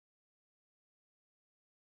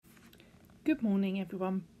Good morning,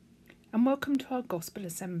 everyone, and welcome to our Gospel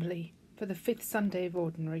Assembly for the 5th Sunday of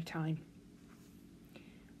Ordinary Time.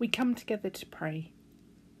 We come together to pray.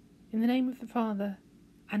 In the name of the Father,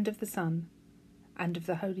 and of the Son, and of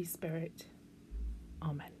the Holy Spirit.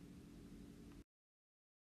 Amen.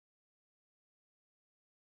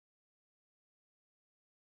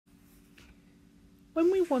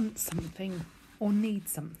 When we want something or need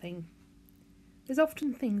something, there's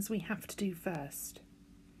often things we have to do first.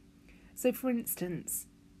 So, for instance,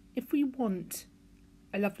 if we want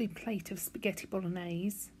a lovely plate of spaghetti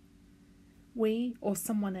bolognese, we or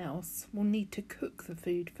someone else will need to cook the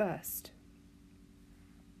food first.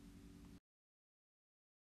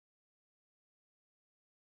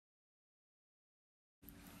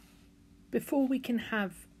 Before we can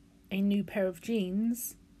have a new pair of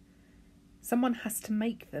jeans, someone has to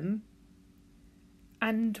make them,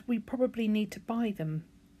 and we probably need to buy them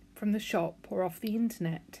from the shop or off the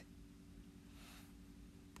internet.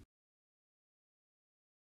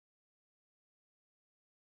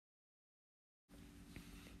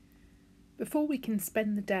 Before we can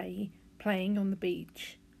spend the day playing on the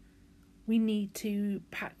beach, we need to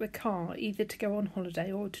pack the car either to go on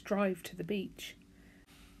holiday or to drive to the beach.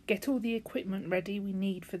 Get all the equipment ready we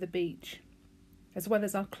need for the beach, as well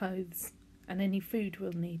as our clothes and any food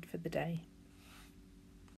we'll need for the day.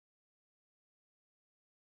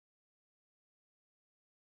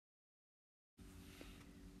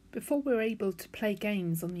 Before we're able to play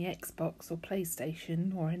games on the Xbox or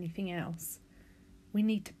PlayStation or anything else, we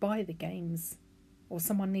need to buy the games, or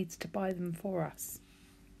someone needs to buy them for us.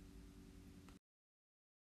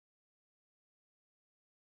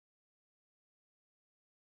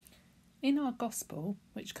 In our Gospel,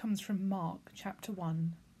 which comes from Mark chapter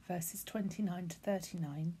 1, verses 29 to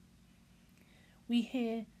 39, we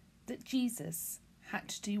hear that Jesus had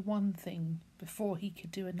to do one thing before he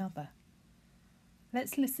could do another.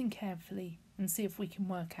 Let's listen carefully and see if we can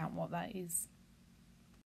work out what that is.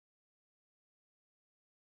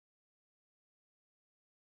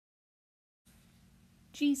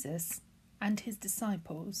 Jesus and his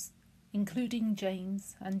disciples, including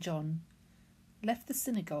James and John, left the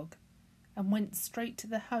synagogue and went straight to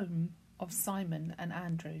the home of Simon and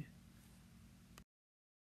Andrew.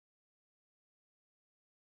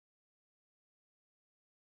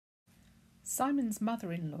 Simon's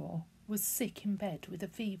mother-in-law was sick in bed with a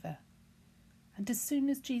fever, and as soon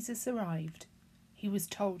as Jesus arrived, he was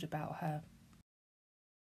told about her.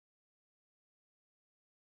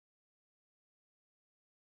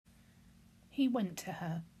 He went to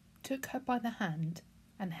her, took her by the hand,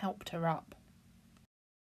 and helped her up.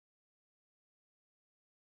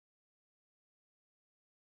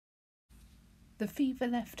 The fever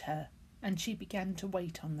left her, and she began to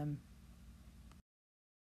wait on them.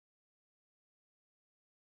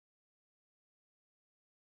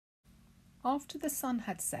 After the sun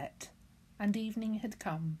had set and evening had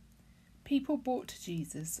come, people brought to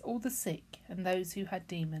Jesus all the sick and those who had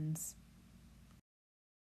demons.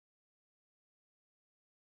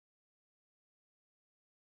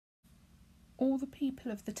 All the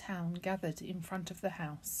people of the town gathered in front of the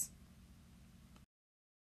house.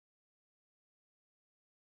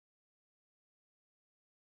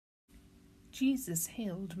 Jesus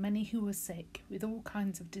healed many who were sick with all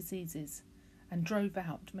kinds of diseases and drove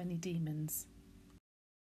out many demons.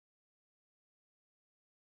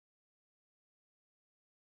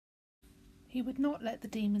 He would not let the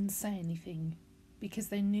demons say anything because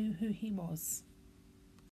they knew who he was.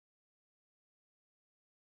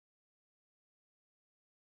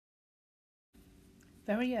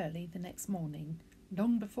 Very early the next morning,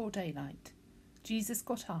 long before daylight, Jesus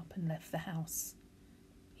got up and left the house.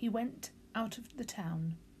 He went out of the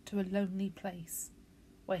town to a lonely place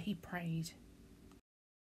where he prayed.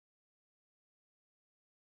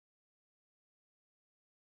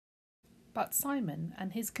 But Simon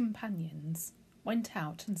and his companions went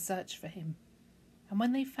out and searched for him, and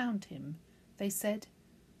when they found him, they said,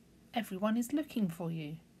 "Everyone is looking for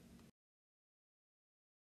you."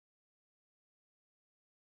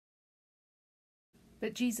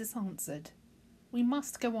 But Jesus answered, "We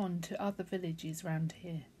must go on to other villages round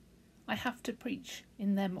here. I have to preach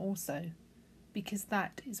in them also, because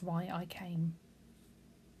that is why I came."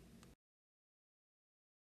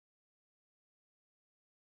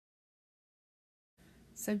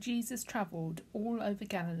 So Jesus travelled all over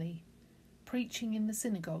Galilee, preaching in the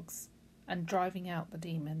synagogues and driving out the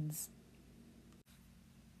demons.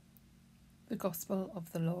 The Gospel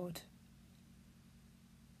of the Lord.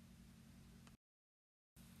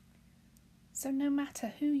 So no matter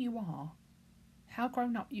who you are, how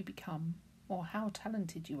grown up you become, or how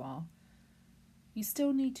talented you are, You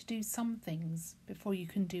still need to do some things before you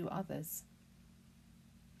can do others.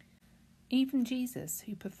 Even Jesus,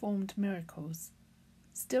 who performed miracles,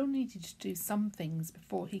 still needed to do some things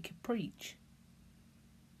before he could preach.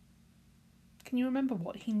 Can you remember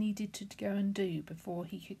what he needed to go and do before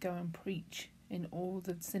he could go and preach in all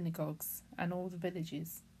the synagogues and all the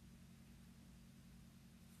villages?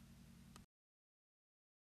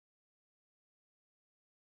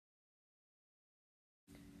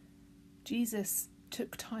 Jesus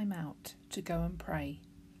took time out to go and pray.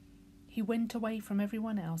 He went away from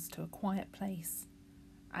everyone else to a quiet place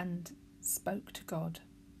and spoke to God.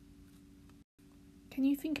 Can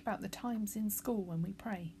you think about the times in school when we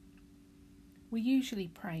pray? We usually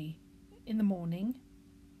pray in the morning,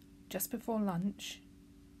 just before lunch,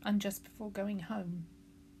 and just before going home.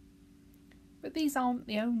 But these aren't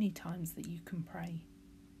the only times that you can pray.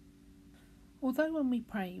 Although when we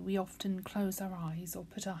pray we often close our eyes or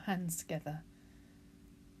put our hands together,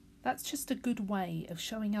 that's just a good way of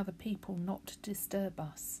showing other people not to disturb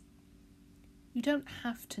us. You don't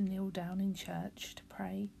have to kneel down in church to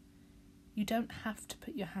pray. You don't have to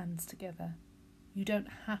put your hands together. You don't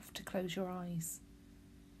have to close your eyes.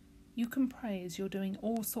 You can pray as you're doing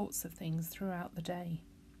all sorts of things throughout the day.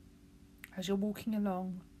 As you're walking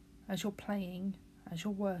along, as you're playing, as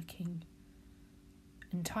you're working.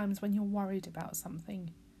 In times when you're worried about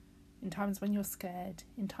something. In times when you're scared.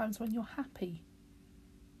 In times when you're happy.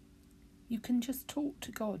 You can just talk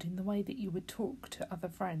to God in the way that you would talk to other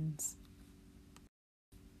friends.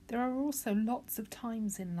 There are also lots of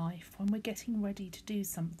times in life when we're getting ready to do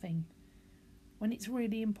something, when it's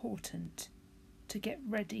really important to get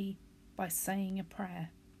ready by saying a prayer.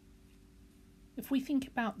 If we think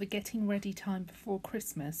about the getting ready time before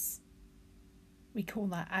Christmas, we call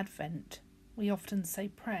that Advent. We often say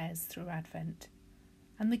prayers through Advent.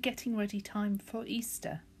 And the getting ready time for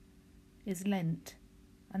Easter is Lent,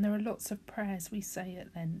 and there are lots of prayers we say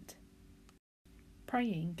at Lent.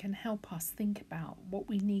 Praying can help us think about what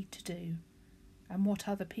we need to do and what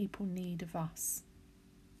other people need of us.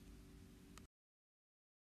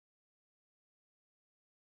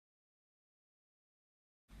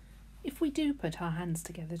 If we do put our hands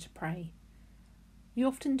together to pray, we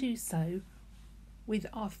often do so with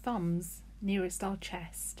our thumbs nearest our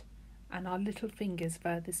chest and our little fingers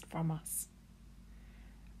furthest from us.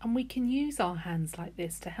 And we can use our hands like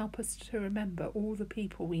this to help us to remember all the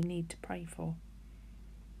people we need to pray for.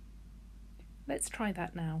 Let's try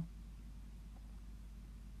that now.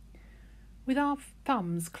 With our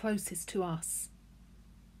thumbs closest to us,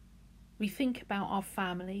 we think about our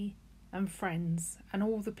family and friends and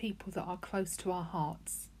all the people that are close to our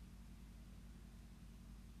hearts.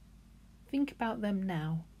 Think about them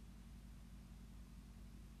now.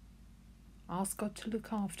 Ask God to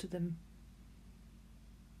look after them.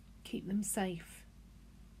 Keep them safe.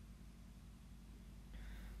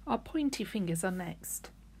 Our pointy fingers are next.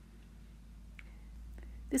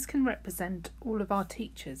 This can represent all of our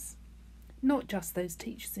teachers, not just those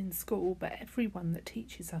teachers in school, but everyone that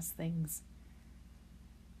teaches us things.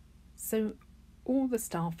 So all the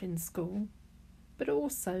staff in school, but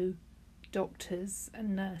also doctors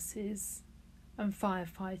and nurses and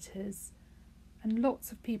firefighters and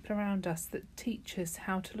lots of people around us that teach us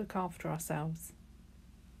how to look after ourselves.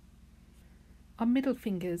 Our middle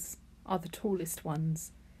fingers are the tallest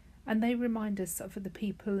ones, and they remind us of the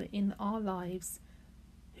people in our lives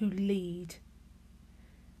who lead.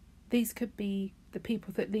 These could be the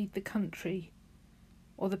people that lead the country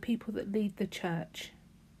or the people that lead the church.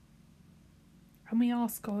 And we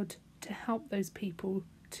ask God to help those people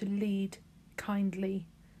to lead kindly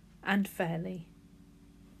and fairly.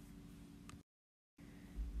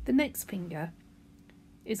 The next finger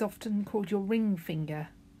is often called your ring finger.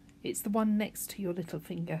 It's the one next to your little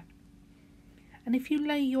finger. And if you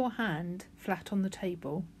lay your hand flat on the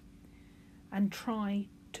table and try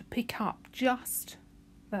to pick up just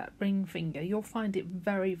that ring finger, you'll find it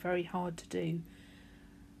very, very hard to do.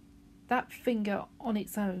 That finger on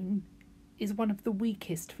its own is one of the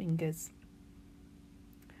weakest fingers.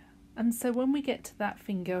 And so when we get to that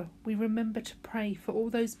finger, we remember to pray for all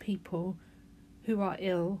those people who are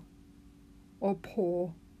ill or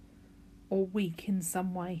poor or weak in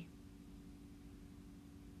some way.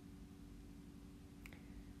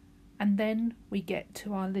 And then we get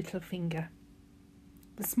to our little finger,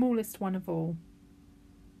 the smallest one of all.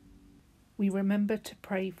 We remember to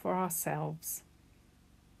pray for ourselves.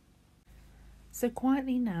 So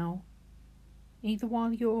quietly now, either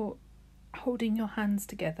while you're holding your hands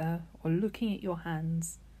together or looking at your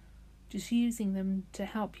hands, just using them to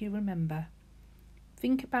help you remember,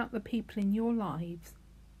 think about the people in your lives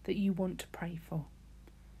that you want to pray for.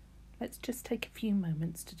 Let's let's just take a few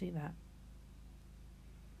moments to do that.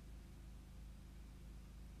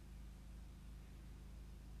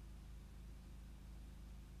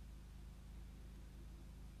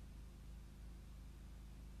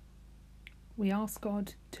 We ask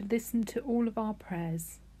God to listen to all of our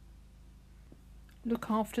prayers, look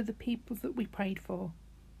after the people that we prayed for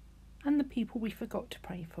and the people we forgot to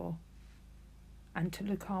pray for, and to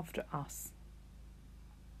look after us.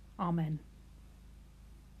 Amen.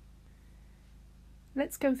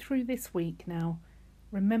 Let's go through this week now,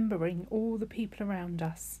 remembering all the people around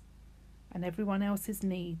us and everyone else's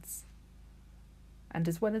needs. And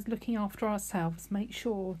as well as looking after ourselves, make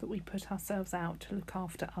sure that we put ourselves out to look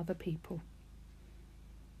after other people.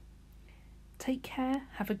 Take care,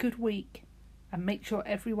 have a good week, and make sure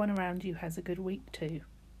everyone around you has a good week too.